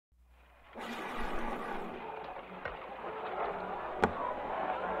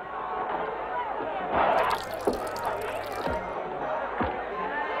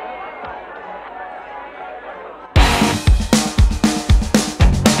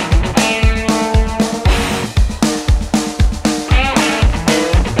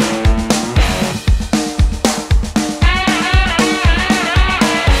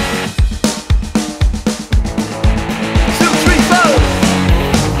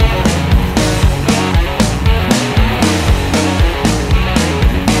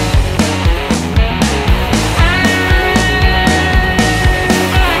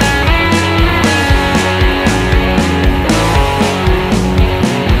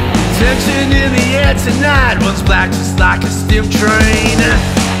Tension in the air tonight runs black just like a steam train.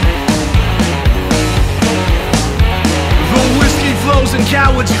 The whiskey flows and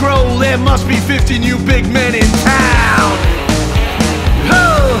cowards crow. There must be 50 new big men in town.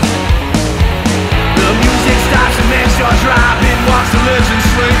 Oh! The music stops and men start driving. Walks the legend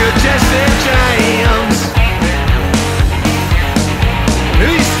slinger Jesse James.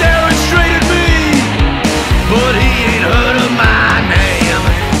 He's staring straight at me, but he ain't heard of my name.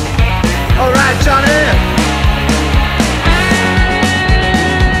 Alright, Johnny.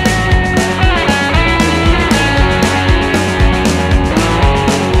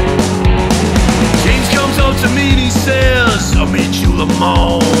 James comes up to me and he says, I'll meet you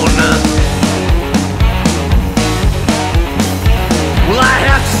Lamone. Well, I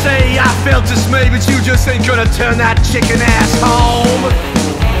have to say I felt dismay, but you just ain't gonna turn that chicken ass home.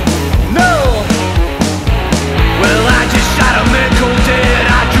 No. Well, I just shot a man cold